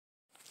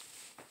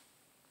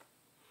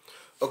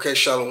Okay,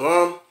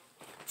 Shalom.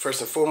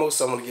 First and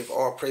foremost, I want to give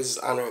all praises,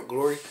 honor, and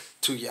glory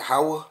to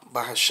Yahawah,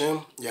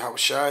 Bahashem,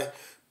 YAHAWASHI,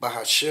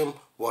 Bahashem,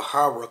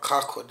 YAHAWAH,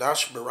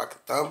 Kodash,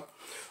 Barakatam.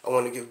 I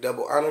want to give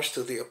double honors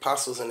to the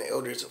apostles and the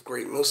elders of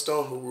Great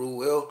Millstone who rule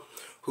well,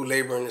 who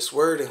labor in this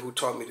word, and who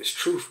taught me this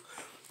truth.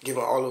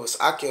 Giving all of us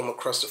Akim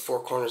across the four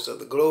corners of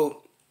the globe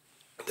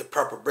the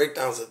proper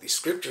breakdowns of these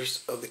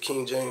scriptures of the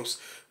King James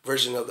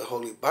Version of the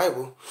Holy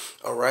Bible,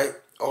 all right,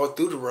 all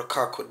through the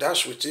Rakah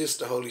Kodash, which is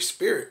the Holy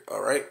Spirit,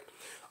 all right.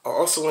 I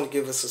also want to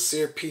give a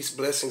sincere peace,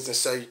 blessings, and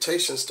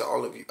salutations to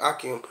all of you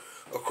Akim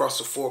across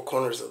the four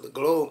corners of the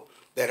globe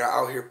that are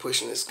out here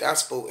pushing this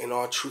gospel in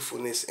all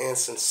truthfulness and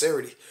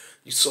sincerity.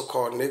 You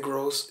so-called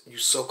Negroes, you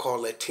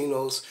so-called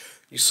Latinos,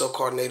 you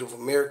so-called Native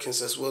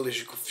Americans, as well as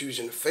you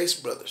Confusion of Face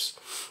brothers,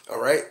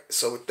 all right.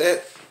 So with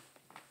that,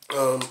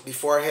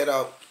 before I head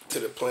out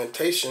to the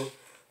plantation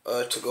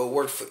to go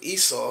work for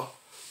Esau,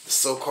 the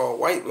so-called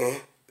white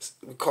man.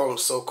 We call him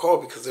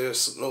so-called because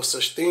there's no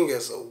such thing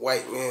as a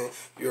white man.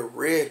 You're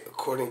red,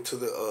 according to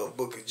the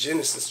book of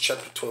Genesis,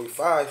 chapter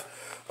 25.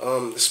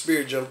 The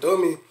Spirit jumped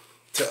on me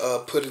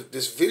to put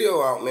this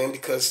video out, man,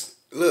 because,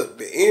 look,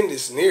 the end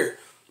is near,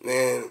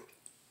 man.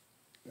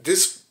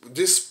 This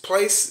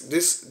place,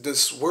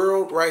 this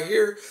world right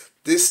here,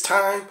 this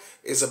time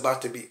is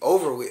about to be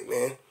over with,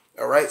 man.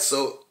 All right,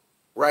 so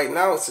right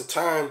now it's a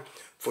time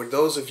for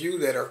those of you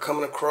that are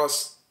coming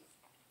across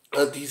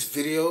these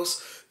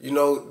videos, you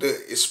know,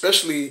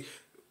 especially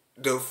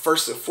the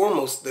first and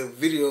foremost, the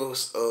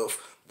videos of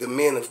the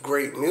men of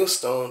Great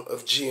Millstone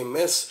of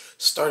GMS,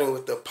 starting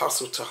with the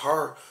Apostle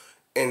Tahar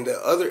and the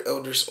other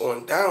elders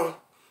on down.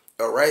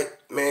 All right,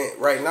 man,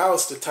 right now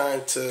it's the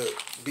time to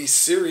be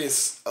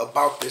serious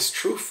about this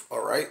truth,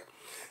 all right,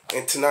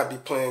 and to not be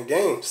playing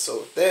games. So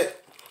with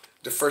that,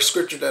 the first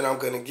scripture that I'm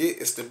going to get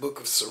is the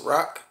book of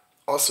Sirach,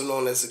 also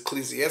known as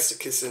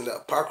Ecclesiasticus in the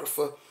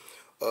Apocrypha,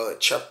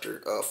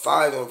 chapter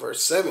 5 and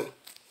verse 7.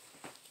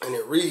 And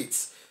it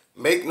reads,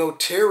 "Make no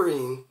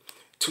tarrying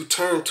to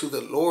turn to the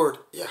Lord,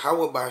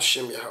 Yahawah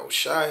Bahashem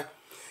Yahawashi,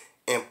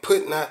 and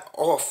put not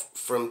off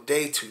from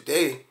day to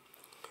day,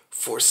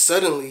 for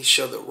suddenly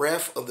shall the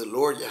wrath of the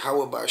Lord,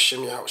 Yahawah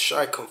Bahashem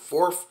Yahawashi, come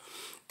forth,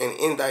 and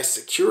in thy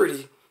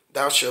security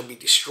thou shalt be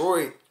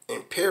destroyed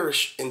and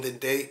perish in the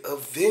day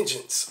of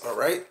vengeance." All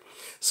right?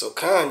 So,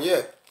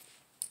 yeah.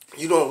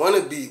 You don't want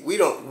to be,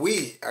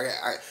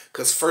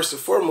 because first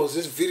and foremost,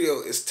 this video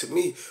is to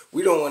me,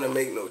 we don't want to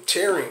make no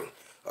tearing,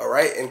 all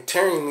right? And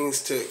tearing means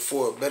to,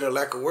 for a better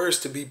lack of words,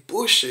 to be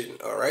bullshitting,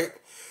 all right?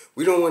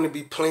 We don't want to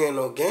be playing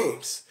no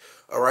games,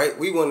 all right?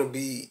 We want to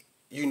be,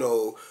 you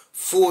know,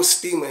 full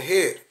steam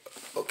ahead,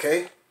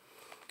 okay?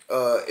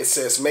 It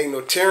says, make no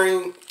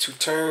tearing to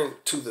turn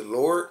to the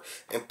Lord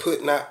and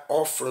put not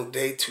off from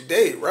day to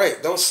day,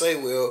 right? Don't say,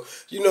 well,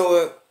 you know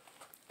what?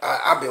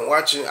 I've been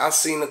watching, I've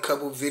seen a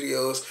couple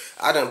videos.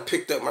 I done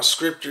picked up my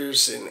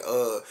scriptures and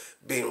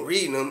been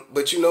reading them.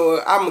 But you know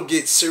what? I'm going to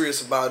get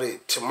serious about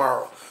it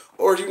tomorrow.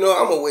 Or, you know,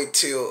 I'm going to wait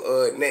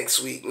till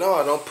next week.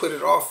 No, don't put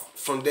it off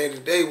from day to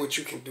day, what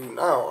you can do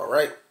now, all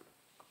right?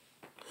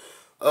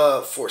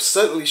 For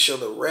suddenly shall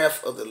the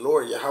wrath of the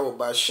Lord, Yahawah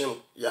Bahashem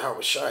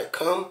Yahawashi,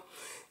 come,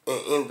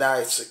 and in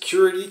thy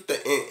security,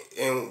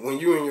 and when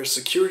you're in your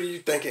security, you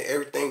thinking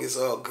everything is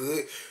all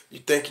good. You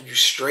thinking you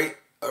straight,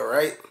 all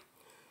right?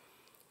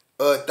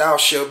 Thou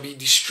shalt be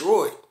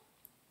destroyed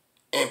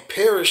and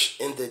perish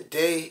in the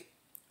day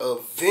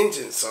of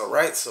vengeance. All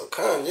right, so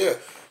yeah,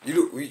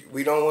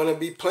 we don't want to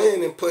be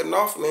playing and putting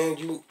off, man.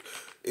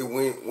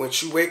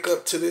 Once you wake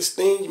up to this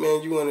thing,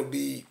 man, you want to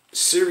be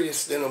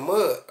serious than a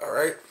mud. All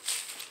right,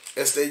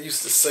 as they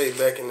used to say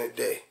back in the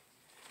day.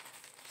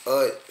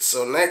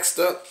 So next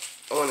up,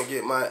 I want to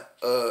get my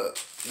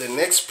the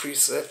next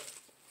precept,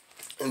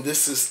 and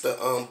this is the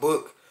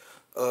book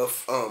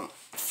of 1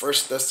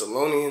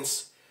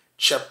 Thessalonians.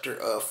 Chapter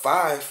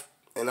 5,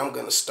 and I'm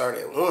going to start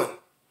at 1.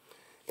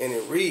 And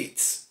it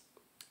reads,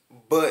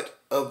 "But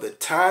of the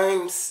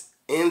times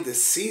and the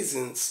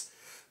seasons,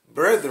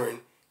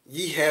 brethren,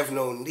 ye have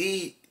no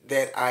need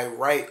that I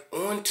write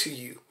unto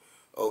you."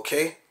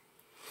 Okay?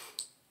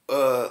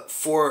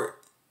 "For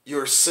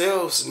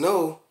yourselves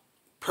know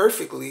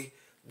perfectly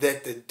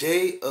that the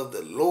day of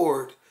the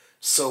Lord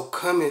so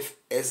cometh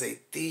as a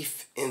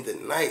thief in the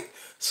night."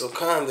 So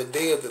the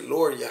day of the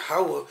Lord,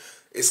 Yahawah,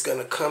 is going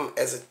to come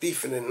as a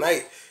thief in the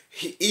night.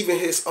 Even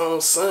his own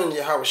son,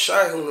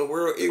 Yahawashi, whom the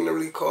world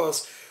ignorantly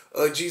calls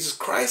Jesus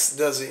Christ,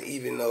 doesn't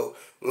even know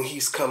when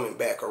he's coming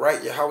back, all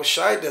right?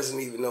 Yahawashi doesn't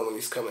even know when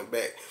he's coming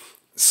back.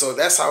 So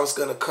that's how it's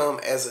going to come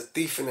as a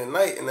thief in the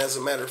night. And as a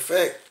matter of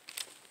fact,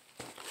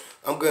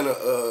 I'm going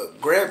to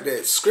grab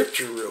that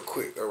scripture real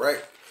quick, all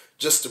right?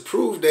 Just to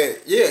prove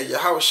that, yeah,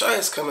 Yahawashi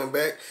is coming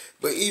back,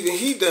 but even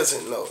he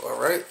doesn't know, all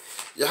right?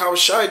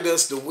 Yahawashi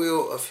does the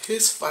will of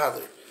his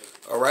Father.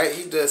 All right,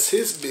 he does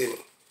his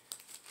bidding.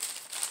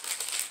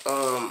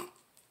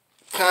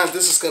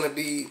 This is going to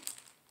be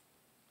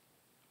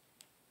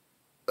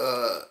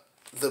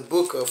the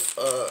book of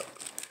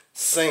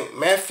St.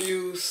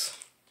 Matthew's,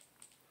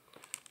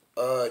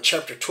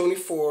 chapter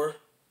 24,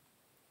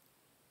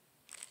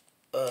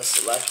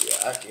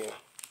 Salakia, Akim.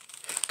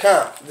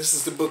 Come, this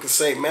is the book of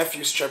St.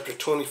 Matthew, chapter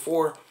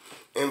 24,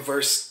 and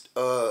verse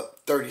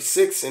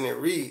 36, and it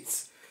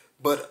reads,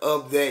 "But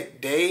of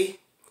that day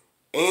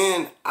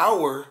and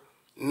hour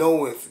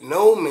knoweth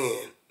no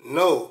man,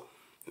 no,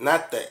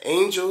 not the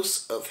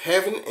angels of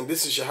heaven," and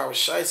this is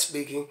YAHAWASHI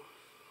speaking,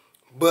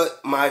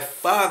 "but my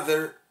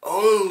Father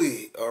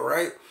only." All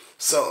right?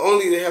 So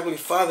only the Heavenly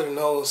Father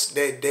knows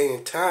that day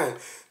and time.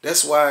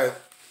 That's why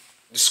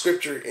the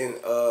scripture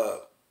in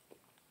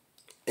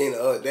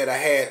that I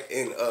had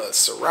in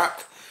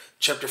Sirach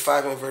chapter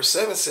 5 and verse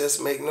 7 says,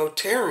 "Make no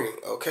tarrying."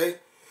 Okay?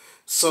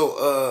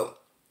 So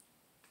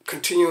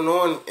continuing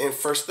on in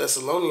 1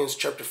 Thessalonians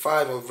chapter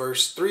 5 and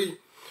verse 3,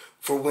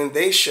 "For when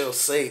they shall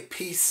say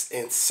peace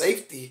and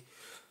safety,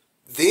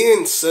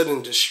 then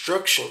sudden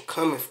destruction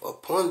cometh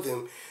upon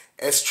them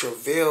as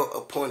travail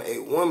upon a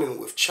woman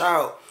with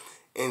child,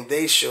 and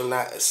they shall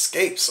not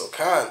escape." So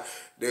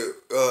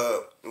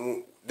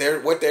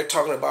what they're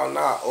talking about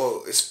now,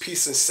 oh, it's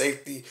peace and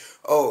safety.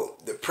 Oh,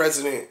 the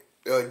president,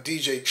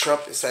 DJ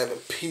Trump, is having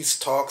peace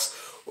talks,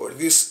 or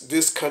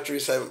this country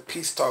is having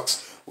peace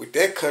talks with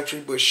that country.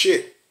 But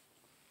shit,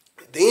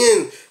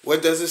 then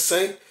what does it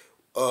say?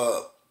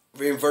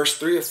 In verse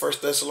 3 of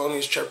 1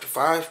 Thessalonians chapter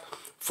 5,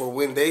 "For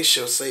when they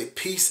shall say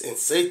peace and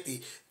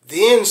safety,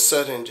 then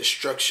sudden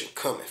destruction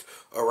cometh,"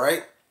 all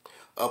right,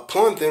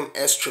 "upon them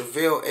as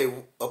travail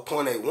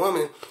upon a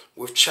woman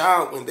with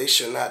child, when they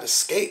shall not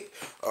escape."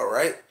 All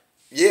right?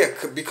 Yeah,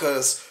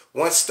 because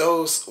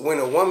when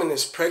a woman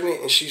is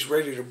pregnant and she's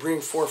ready to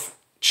bring forth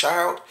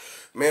child,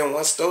 man,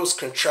 once those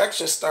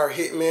contractions start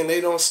hitting, man,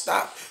 they don't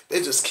stop.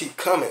 They just keep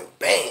coming.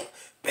 Bam,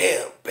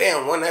 bam,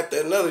 bam, one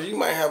after another. You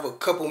might have a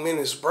couple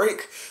minutes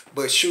break,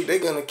 but shoot, they're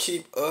going to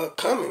keep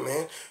coming,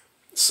 man.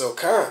 So,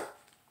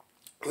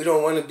 we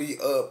don't want to be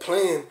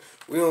playing.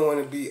 We don't want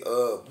to be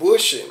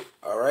bullshitting,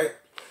 all right?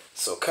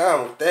 So,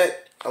 with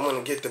that, I'm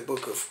going to get the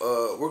book of,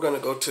 we're going to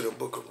go to the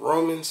book of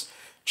Romans,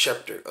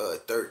 chapter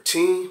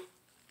 13,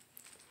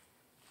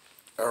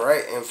 all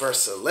right, and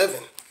verse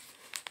 11,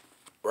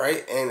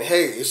 right? And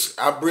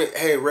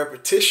hey,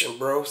 repetition,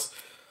 bros.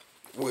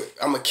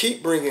 I'm going to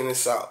keep bringing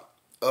this out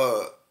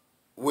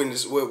when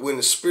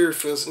the Spirit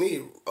feels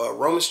need.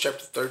 Romans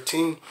chapter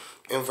 13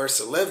 and verse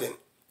 11,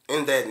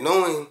 "And that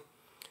knowing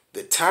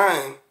the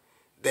time,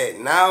 that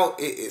now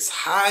it is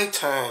high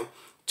time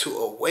to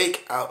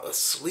awake out of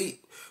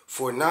sleep,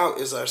 for now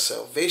is our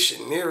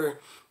salvation nearer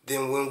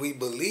than when we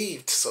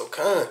believed." So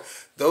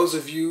those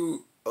of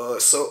you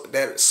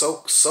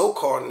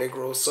so-called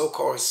Negroes,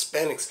 so-called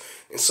Hispanics,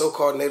 and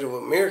so-called Native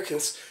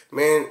Americans,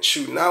 man,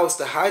 shoot, now is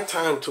the high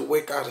time to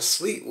wake out of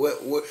sleep.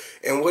 What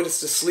is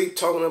the sleep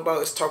talking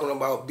about? It's talking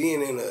about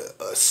being in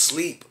a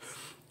sleep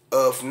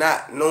of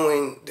not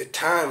knowing the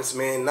times,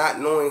 man, not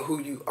knowing who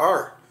you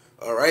are.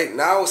 All right,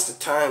 now is the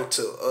time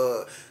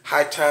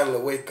high time to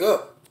wake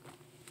up.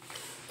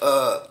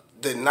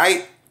 The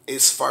night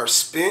is far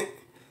spent,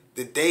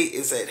 the day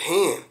is at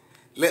hand.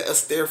 Let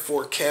us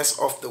therefore cast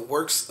off the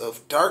works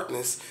of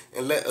darkness,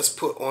 and let us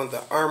put on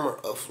the armor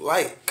of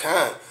light.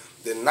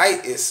 The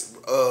night is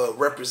a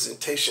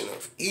representation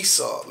of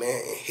Esau,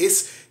 man, and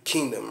his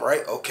kingdom,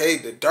 right? Okay,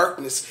 the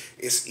darkness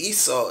is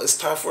Esau. It's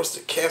time for us to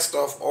cast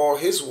off all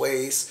his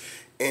ways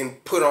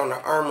and put on the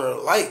armor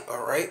of light,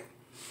 all right?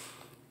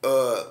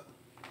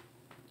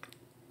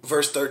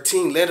 Verse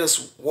 13, "Let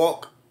us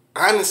walk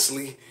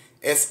honestly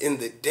as in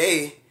the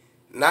day,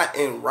 not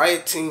in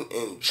rioting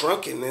and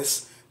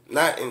drunkenness,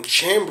 not in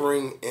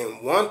chambering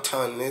and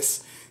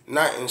wantonness,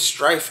 not in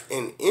strife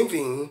and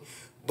envying,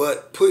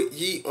 but put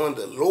ye on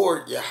the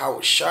Lord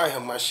YAHAWASHI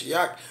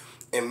HaMashiach,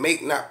 and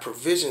make not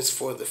provisions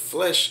for the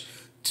flesh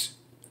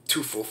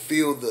to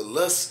fulfill the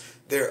lusts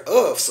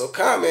thereof." So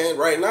man,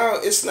 right now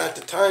it's not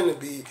the time to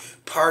be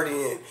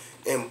partying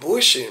and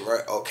bullshitting,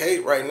 right? Okay,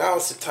 right now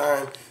it's the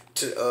time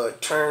to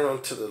turn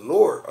unto the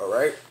Lord, all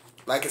right?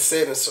 Like I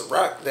said in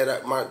Sirach,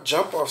 my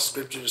jump off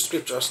scripture, the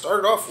scripture I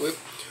started off with,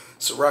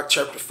 Sirach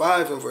chapter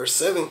 5 and verse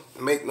 7,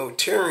 "Make no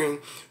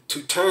tarrying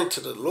to turn to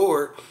the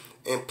Lord,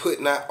 and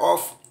put not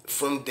off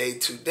from day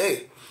to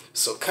day."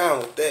 So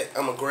with that,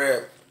 I'm going to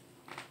grab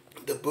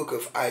the book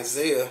of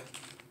Isaiah.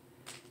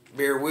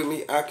 Bear with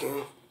me,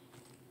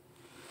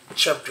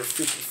 chapter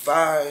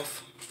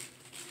 55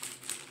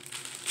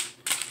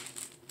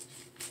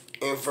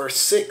 and verse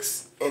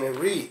 6, and it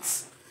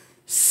reads,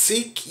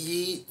 "Seek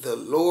ye the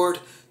Lord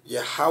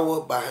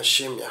Yahawah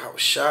Bahashem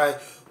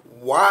YAHAWASHI,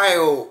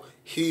 while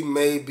he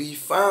may be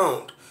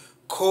found.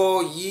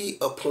 Call ye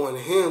upon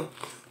him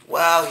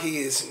while he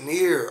is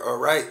near." All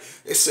right,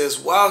 it says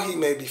while he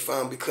may be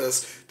found,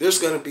 because there's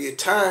going to be a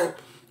time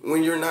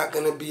when you're not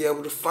going to be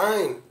able to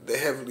find the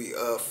Heavenly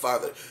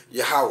Father,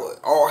 Yahawah.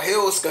 All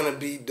hell is going to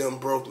be done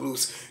broke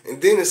loose,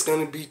 and then it's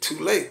going to be too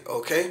late,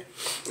 okay?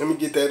 Let me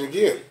get that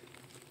again.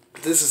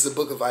 This is the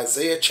book of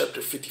Isaiah,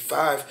 chapter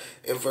 55,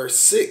 and verse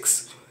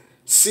 6.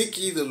 "Seek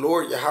ye the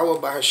Lord Yahawah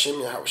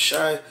Bahashem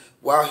YAHAWASHI,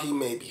 while he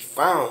may be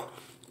found.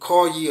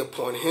 Call ye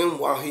upon him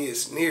while he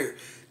is near."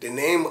 The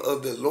name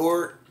of the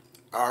Lord,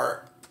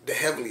 the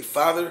Heavenly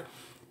Father,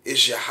 is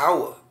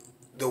Yahawah.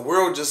 the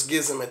world just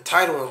gives him a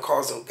title and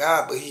calls him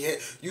God, but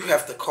you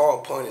have to call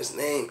upon his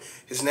name.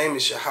 His name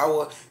is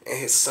Yahawah, and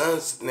his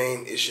son's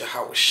name is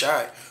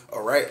YAHAWASHI.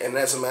 All right, and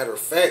as a matter of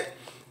fact,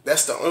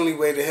 that's the only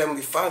way the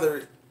Heavenly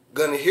Father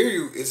gonna hear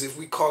you is if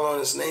we call on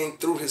his name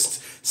through his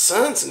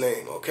son's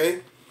name.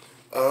 Okay.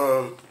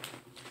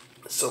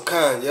 So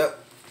Khan, yep,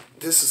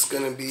 this is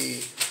gonna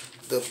be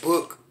the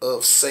book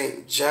of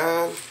Saint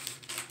John.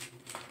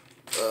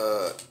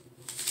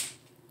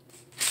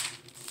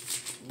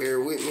 Bear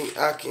with me,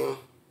 Akim.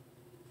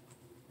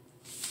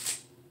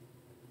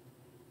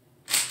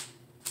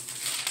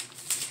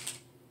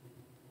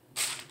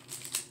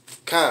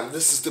 Khan,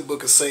 this is the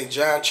book of Saint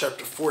John,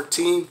 chapter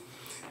 14,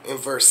 and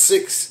verse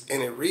 6,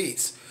 and it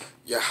reads,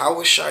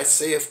 Yahawashi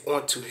saith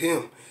unto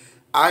him,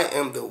 I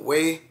am the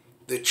way,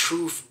 the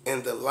truth,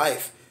 and the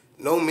life.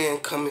 No man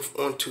cometh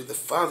unto the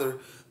Father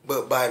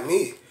but by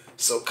me.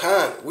 So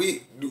Khan,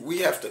 we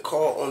have to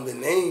call on the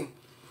name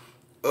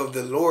of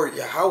the Lord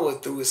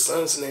Yahawah through his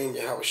son's name,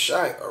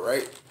 YAHAWASHI, all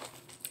right?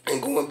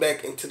 And going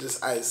back into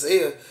this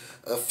Isaiah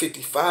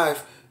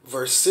 55,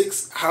 verse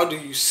 6, how do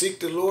you seek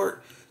the Lord?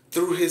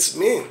 Through his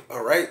men,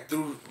 all right?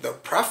 Through the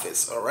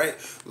prophets, all right?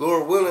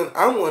 Lord willing,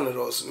 I'm one of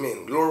those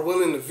men. Lord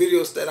willing, the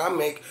videos that I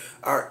make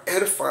are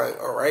edifying,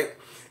 all right?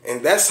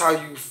 And that's how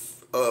you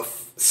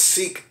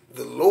seek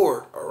the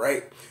Lord, all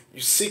right? You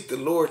seek the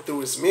Lord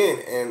through his men,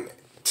 and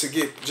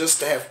just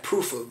to have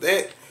proof of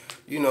that,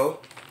 you know,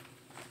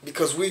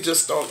 because we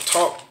just don't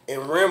talk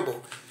and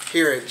ramble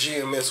here at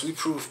GMS. We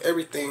prove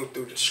everything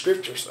through the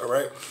scriptures, all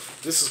right?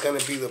 This is going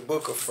to be the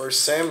book of 1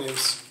 Samuel,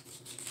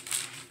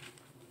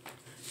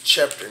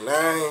 chapter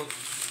 9,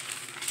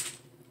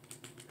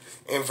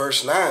 and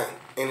verse 9.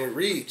 And it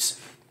reads,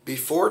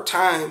 Before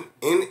time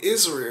in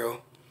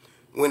Israel,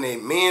 when a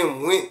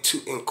man went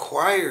to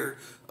inquire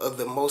of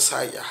the Most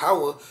High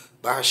Yahawah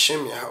by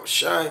Hashem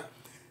Yahawashi,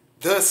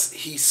 thus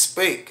he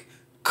spake,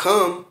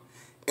 Come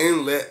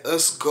and let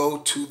us go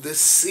to the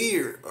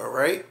seer, all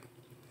right?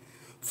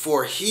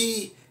 For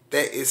he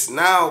that is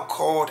now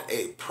called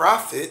a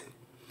prophet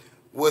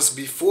was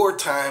before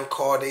time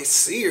called a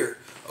seer,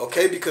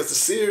 okay? Because the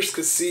seers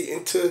could see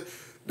into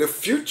the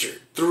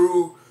future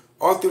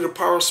all through the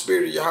power and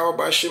spirit of Yahawah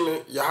by Hashem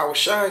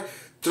Yahawashi,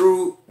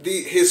 through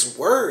his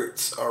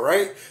words, all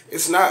right?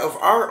 It's not of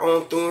our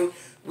own doing.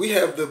 We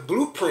have the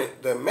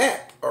blueprint, the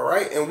map, all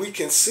right? And we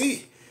can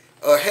see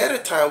ahead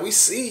of time, we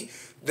see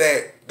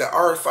that the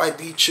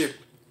RFID chip,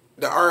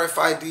 the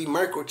RFID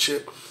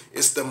microchip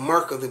is the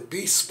mark of the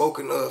beast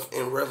spoken of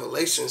in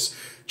Revelations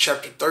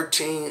chapter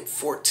 13,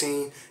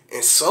 14,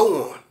 and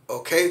so on,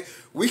 okay?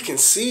 We can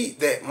see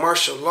that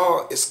martial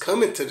law is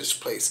coming to this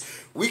place.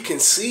 We can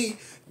see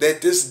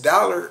that this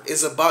dollar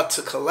is about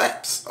to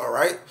collapse, all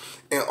right?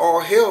 And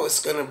all hell is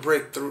going to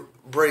break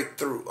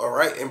through, all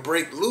right? And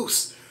break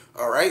loose,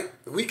 all right?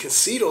 We can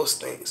see those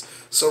things.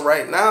 So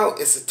right now,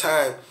 it's a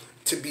time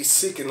to be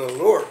seeking the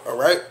Lord, all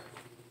right?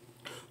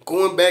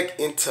 Going back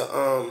into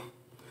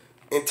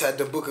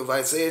the book of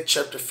Isaiah,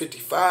 chapter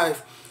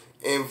 55,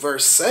 and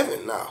verse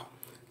 7 now.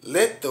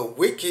 Let the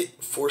wicked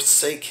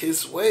forsake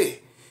his way,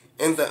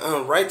 and the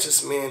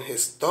unrighteous man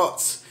his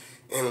thoughts,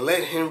 and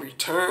let him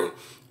return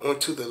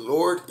unto the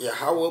Lord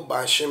Yahawah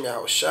by Hashem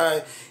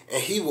Yahawashi,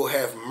 and he will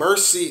have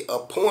mercy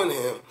upon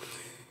him,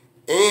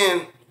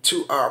 and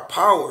to our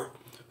power,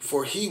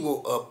 for he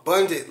will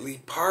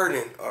abundantly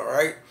pardon, all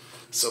right?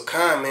 So,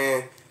 Khan,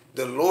 man,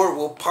 the Lord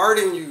will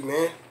pardon you,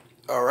 man,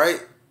 all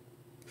right?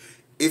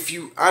 If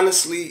you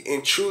honestly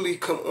and truly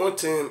come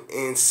onto him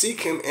and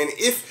seek him, and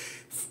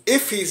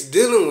if he's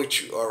dealing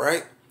with you, all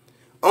right?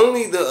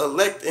 Only the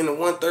elect and the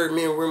 1/3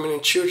 men, women,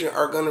 and children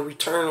are going to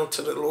return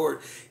unto the Lord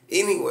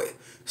anyway.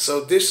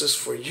 So this is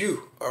for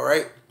you, all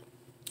right?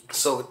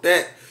 So with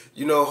that,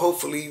 you know,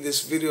 hopefully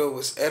this video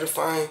was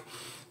edifying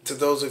to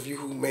those of you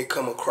who may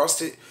come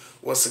across it.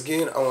 Once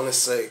again, I want to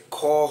say,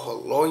 Call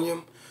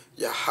Haloyim,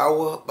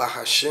 Yahawah,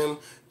 Bahashem,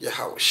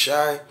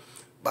 Yahawashi,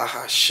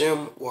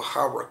 Bahashem,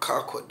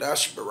 Waharaka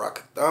Kodash,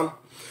 Barakatham.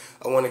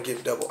 I want to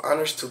give double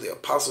honors to the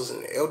apostles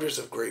and the elders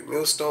of Great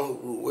Millstone who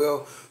rule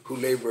well, who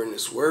labor in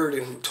this word,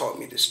 and who taught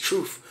me this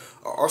truth.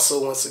 I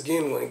also, once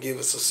again, want to give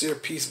a sincere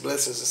peace,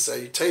 blessings, and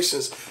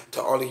salutations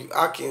to all of you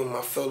Akim,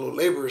 my fellow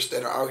laborers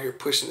that are out here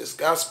pushing this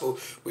gospel,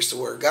 which the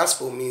word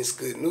gospel means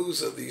good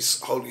news of these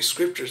holy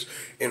scriptures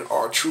in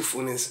all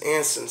truthfulness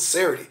and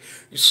sincerity.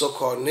 You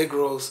so-called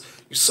Negroes,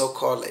 you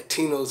so-called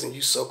Latinos, and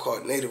you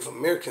so-called Native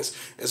Americans,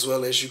 as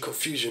well as you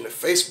Confusion of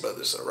Face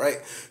brothers, all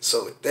right?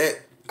 So with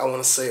that, I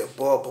want to say a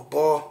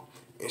ball,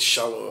 and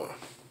shalom.